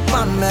 Wine up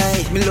on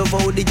me. Me love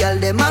how the girl,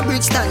 them a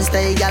bridge stand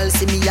stay. Girl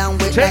see me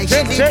and wet like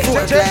she did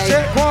foreplay.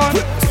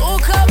 So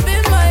cup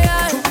in my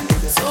eye,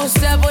 so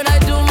step when I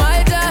do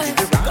my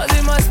dance. Cause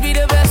it must be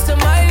the best of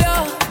my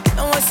love.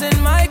 And what's in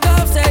my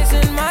cup stays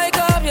in my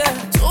cup, yeah.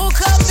 So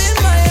cup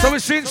in my eye. So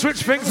we've seen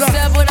switch things up.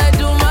 Step when I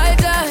do my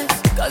dance.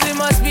 Cause it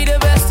must be the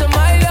best of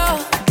my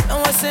love. And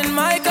what's in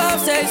my cup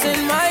stays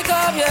in my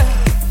cup, yeah.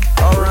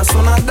 I'll rest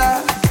when I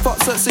die.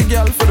 Fuck sexy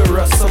girl for the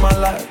rest of my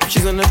life.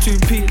 She's in a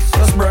 2-piece,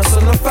 that's breast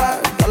and the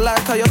fat. I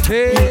like how you're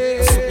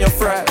your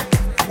frat.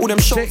 All them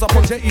shows up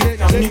on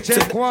I'm new to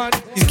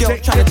that. These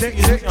girls trying to take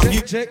I'm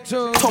new.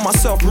 Told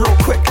myself real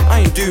quick,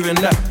 I ain't doing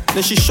that.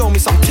 Then she showed me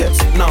some tips,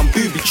 now I'm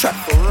booby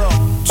trapped. 2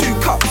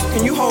 cups,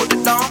 can you hold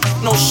it down?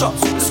 No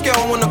shots, this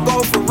girl wanna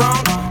go for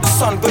round. The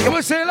sun got your...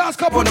 We'll say the last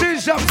couple of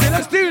days, Jamzy,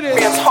 let's do this.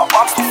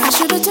 I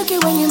should've took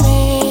it when you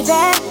made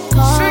that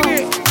call. Sing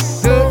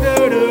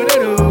it.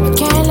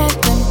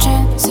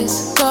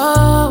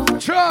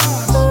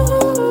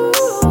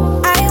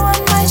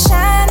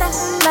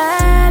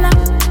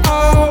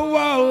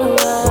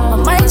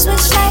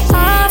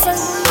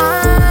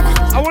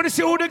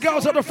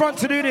 girls at the front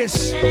to do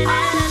this.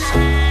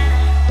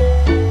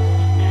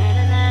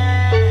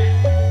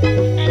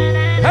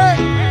 Hey!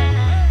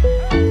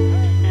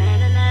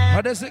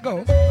 How does it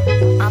go?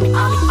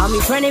 I'm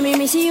in front of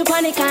me see you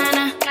on the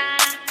corner.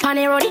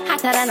 Pane rodi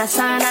hotter than a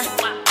sauna.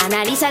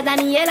 Analisa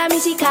Daniela, me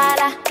see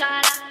Carla.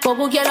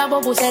 Bobu girl,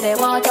 bobu say the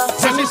water.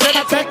 Send me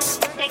a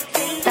text.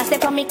 That's the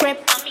from me crib.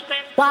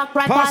 Walk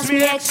right past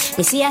me ex.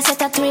 Me see I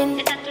set a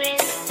twin.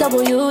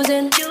 Double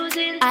using.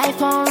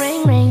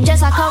 iPhone ring.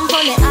 Just I come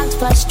from the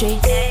Oxford Street.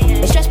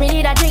 It stress me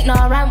need a drink, no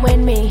run with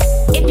me.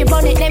 If you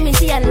burn it, let me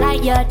see a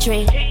light your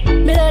tree.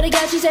 Me love the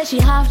girl, she said she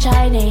half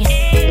Chinese.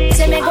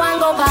 Say me go and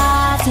go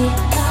party.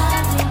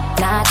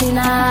 Naughty.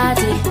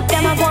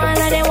 Them a go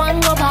and they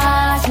want go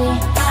past me.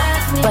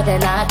 But they're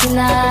naughty.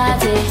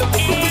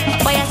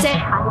 Boy, I say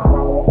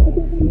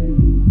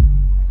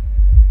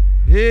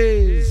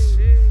Yes.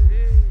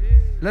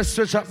 Let's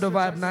switch up the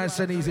vibe, nice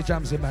and easy,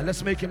 Jamzy, man.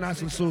 Let's make it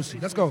nice and saucy.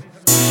 Let's go.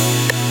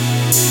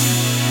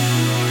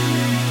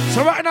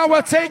 So right now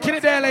we're taking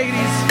it there, ladies.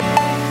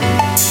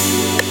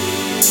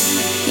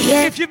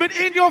 Yeah. If you've been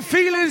in your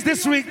feelings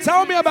this week,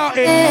 tell me about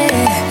it.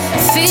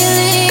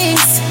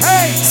 Feelings.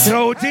 Hey,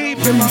 so deep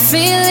in my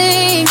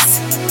feelings.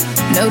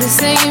 Notice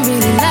that you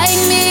really like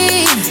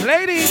me.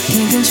 Ladies,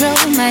 can't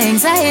control my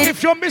anxiety.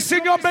 If you're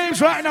missing your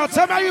babes right now,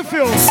 tell me how you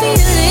feel.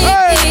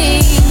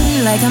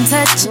 Feeling like I'm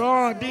touching.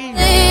 Oh, deep.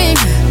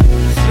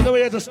 You know,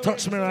 you just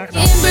touch me right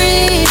now.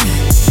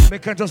 They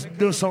can just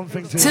do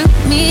something to me. Tell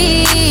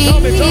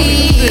me.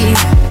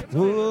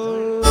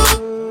 Ooh,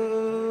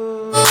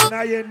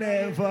 now you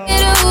never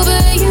get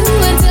over you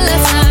until I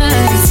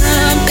find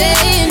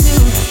something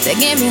new that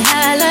get me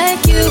high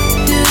like you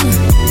do.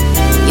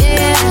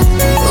 Yeah.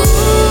 Ooh,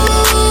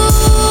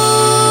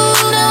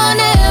 no, I'll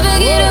never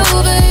get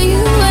over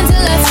you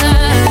until I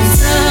find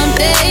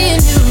something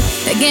new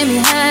that get me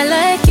high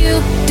like you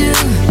do.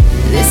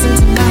 Listen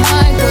to my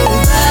heart go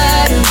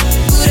bada,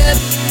 boot up,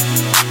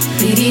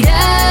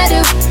 beady-da-do,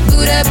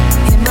 boot up,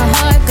 and my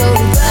heart go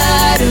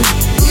bada,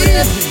 boot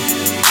up,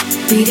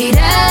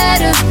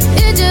 beady-da-do,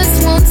 it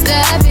just won't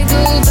stop, it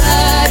go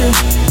bada,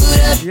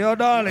 boot up, yo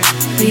darling,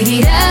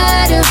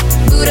 beady-da-do,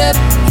 boot up,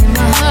 and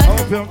my heart I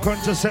hope you're on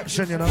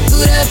contraception, you know.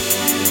 Boot up.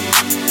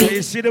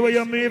 You see the way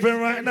you're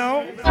moving right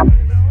now?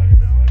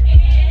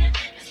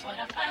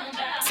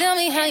 Tell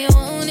me how you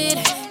want it,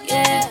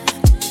 yeah.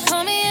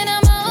 Call me and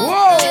I'm on.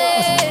 Whoa!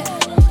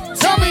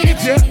 Tell me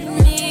if you.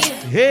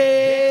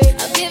 Hey.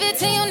 I'll give it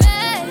to you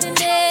night and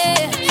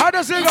day. How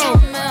does it go?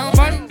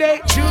 Monday,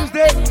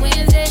 Tuesday,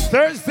 Wednesday,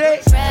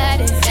 Thursday,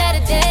 Friday,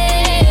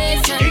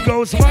 Saturday. It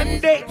goes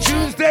Monday,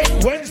 Tuesday,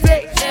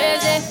 Wednesday,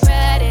 Thursday,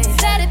 Friday,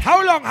 Saturday.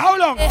 How long?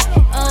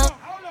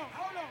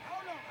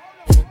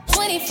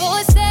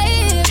 24/7.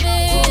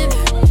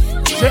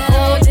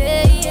 All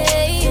day,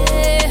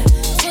 yeah.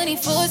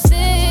 24/7.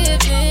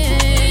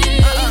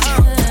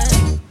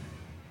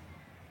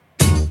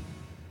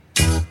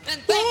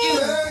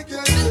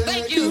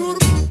 Thank you.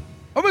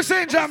 What we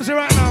saying, Jamzy,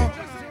 right now?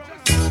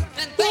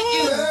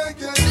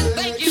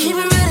 Keep it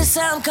real, this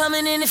time I'm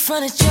coming in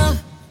front of jump.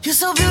 You're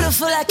so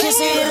beautiful, I can't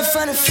say it in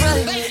front of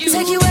front.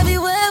 Take you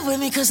everywhere with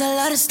me, cause I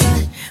love to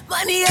stunt.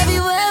 Money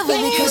everywhere with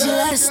me, cause you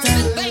love to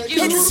stunt.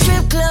 Hit the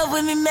strip club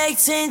with me, make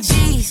 10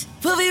 G's.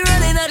 We'll be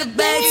running out the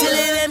bag till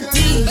it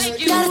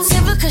empties. Got a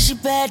temper cause she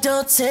bad,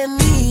 don't tell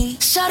me.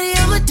 Shawty,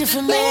 I'm a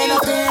different man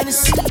off the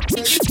Hennessy.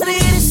 Honey,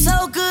 it is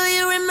so good,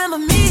 you remember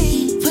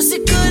me. Pussy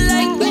good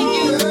like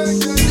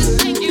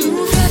thank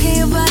you. Rocking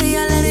your body, I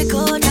let it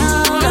go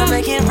down. I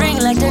make it ring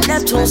like the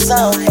Neptune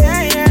sound.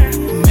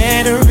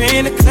 Met her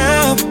in the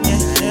club,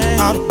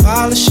 all the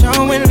ballers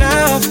showing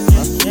love.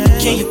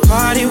 Can you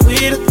party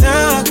with a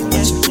thug?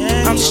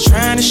 I'm just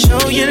trying to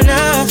show you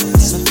love.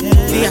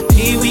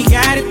 VIP, we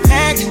got it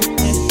packed.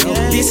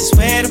 This is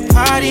where the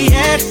party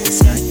at.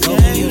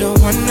 You the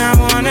one I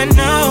wanna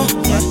know.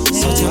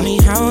 So tell me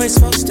how it's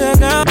supposed to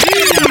go.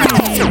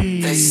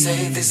 They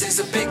say this is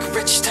a big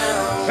rich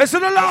town. This is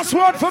the last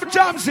one from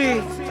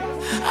Jamzy.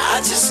 I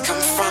just come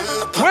from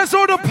the Where's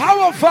all the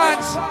power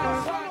fans?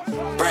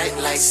 Bright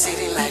light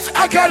city life.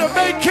 I gotta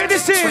make it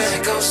this is. When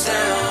it goes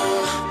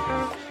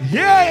down.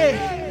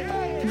 Yeah.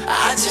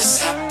 I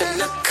just happen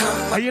to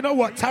come. And you know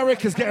what?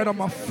 Tarek is getting on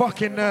my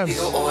fucking nerves.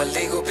 Legal or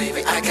illegal,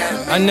 baby,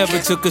 I never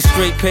took a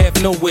straight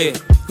path nowhere.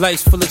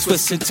 Life's full of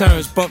twists and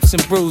turns, bumps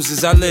and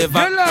bruises. I live.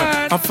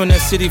 I'm from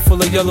that city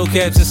full of yellow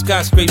cabs and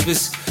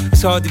skyscrapers.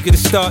 It's hard to get a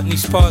start in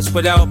these parts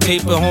without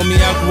paper. Homie,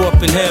 I grew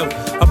up in hell,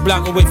 a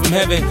block away from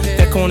heaven.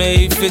 That corner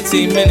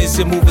 8-15 minutes,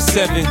 it move a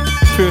 7.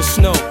 Pure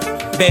snow.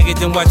 Bag it,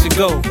 then watch it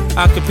go.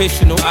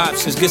 Occupational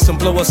options, get some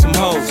blow or some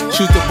hoes.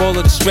 Shoot the ball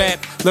of the strap,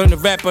 learn the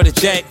rap or the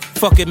jack.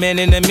 Fuck it, man,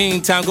 in the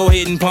meantime, go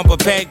ahead and pump a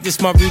pack. This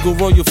my Regal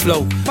Royal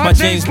flow, my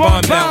James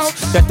Bond bounce.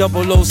 That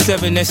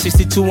 007, that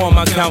 62 on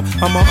my count.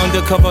 I'm an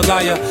undercover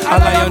liar, I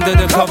lie under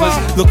the covers.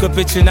 Look a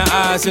bitch in the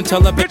eyes and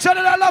tell a bitch that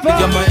I love her.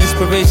 You're my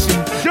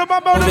inspiration, you're my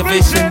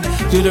motivation.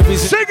 You're the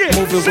reason,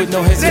 move it with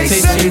no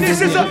hesitation.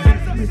 This is a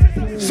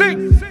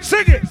sing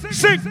it,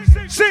 sing.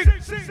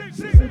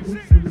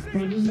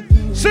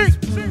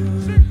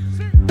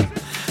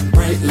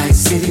 Bright light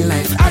city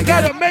life. I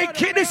gotta make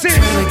it this is.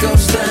 When it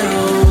goes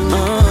down,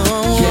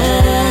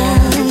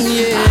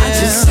 yeah. I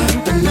just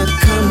happen to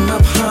come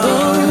up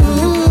hard.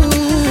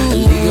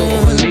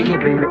 Legal,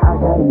 baby.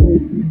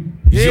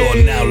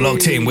 You're now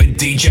locked in with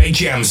DJ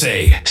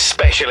Jamzy.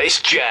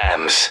 Specialist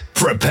Jams.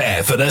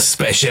 Prepare for the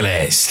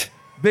specialist.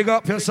 Big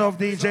up yourself,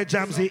 DJ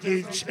Jamzy,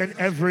 each and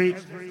every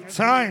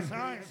time.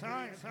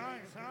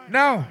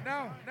 Now,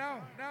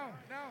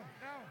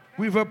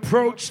 we've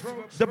approached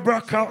the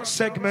breakout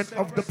segment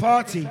of the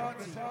party.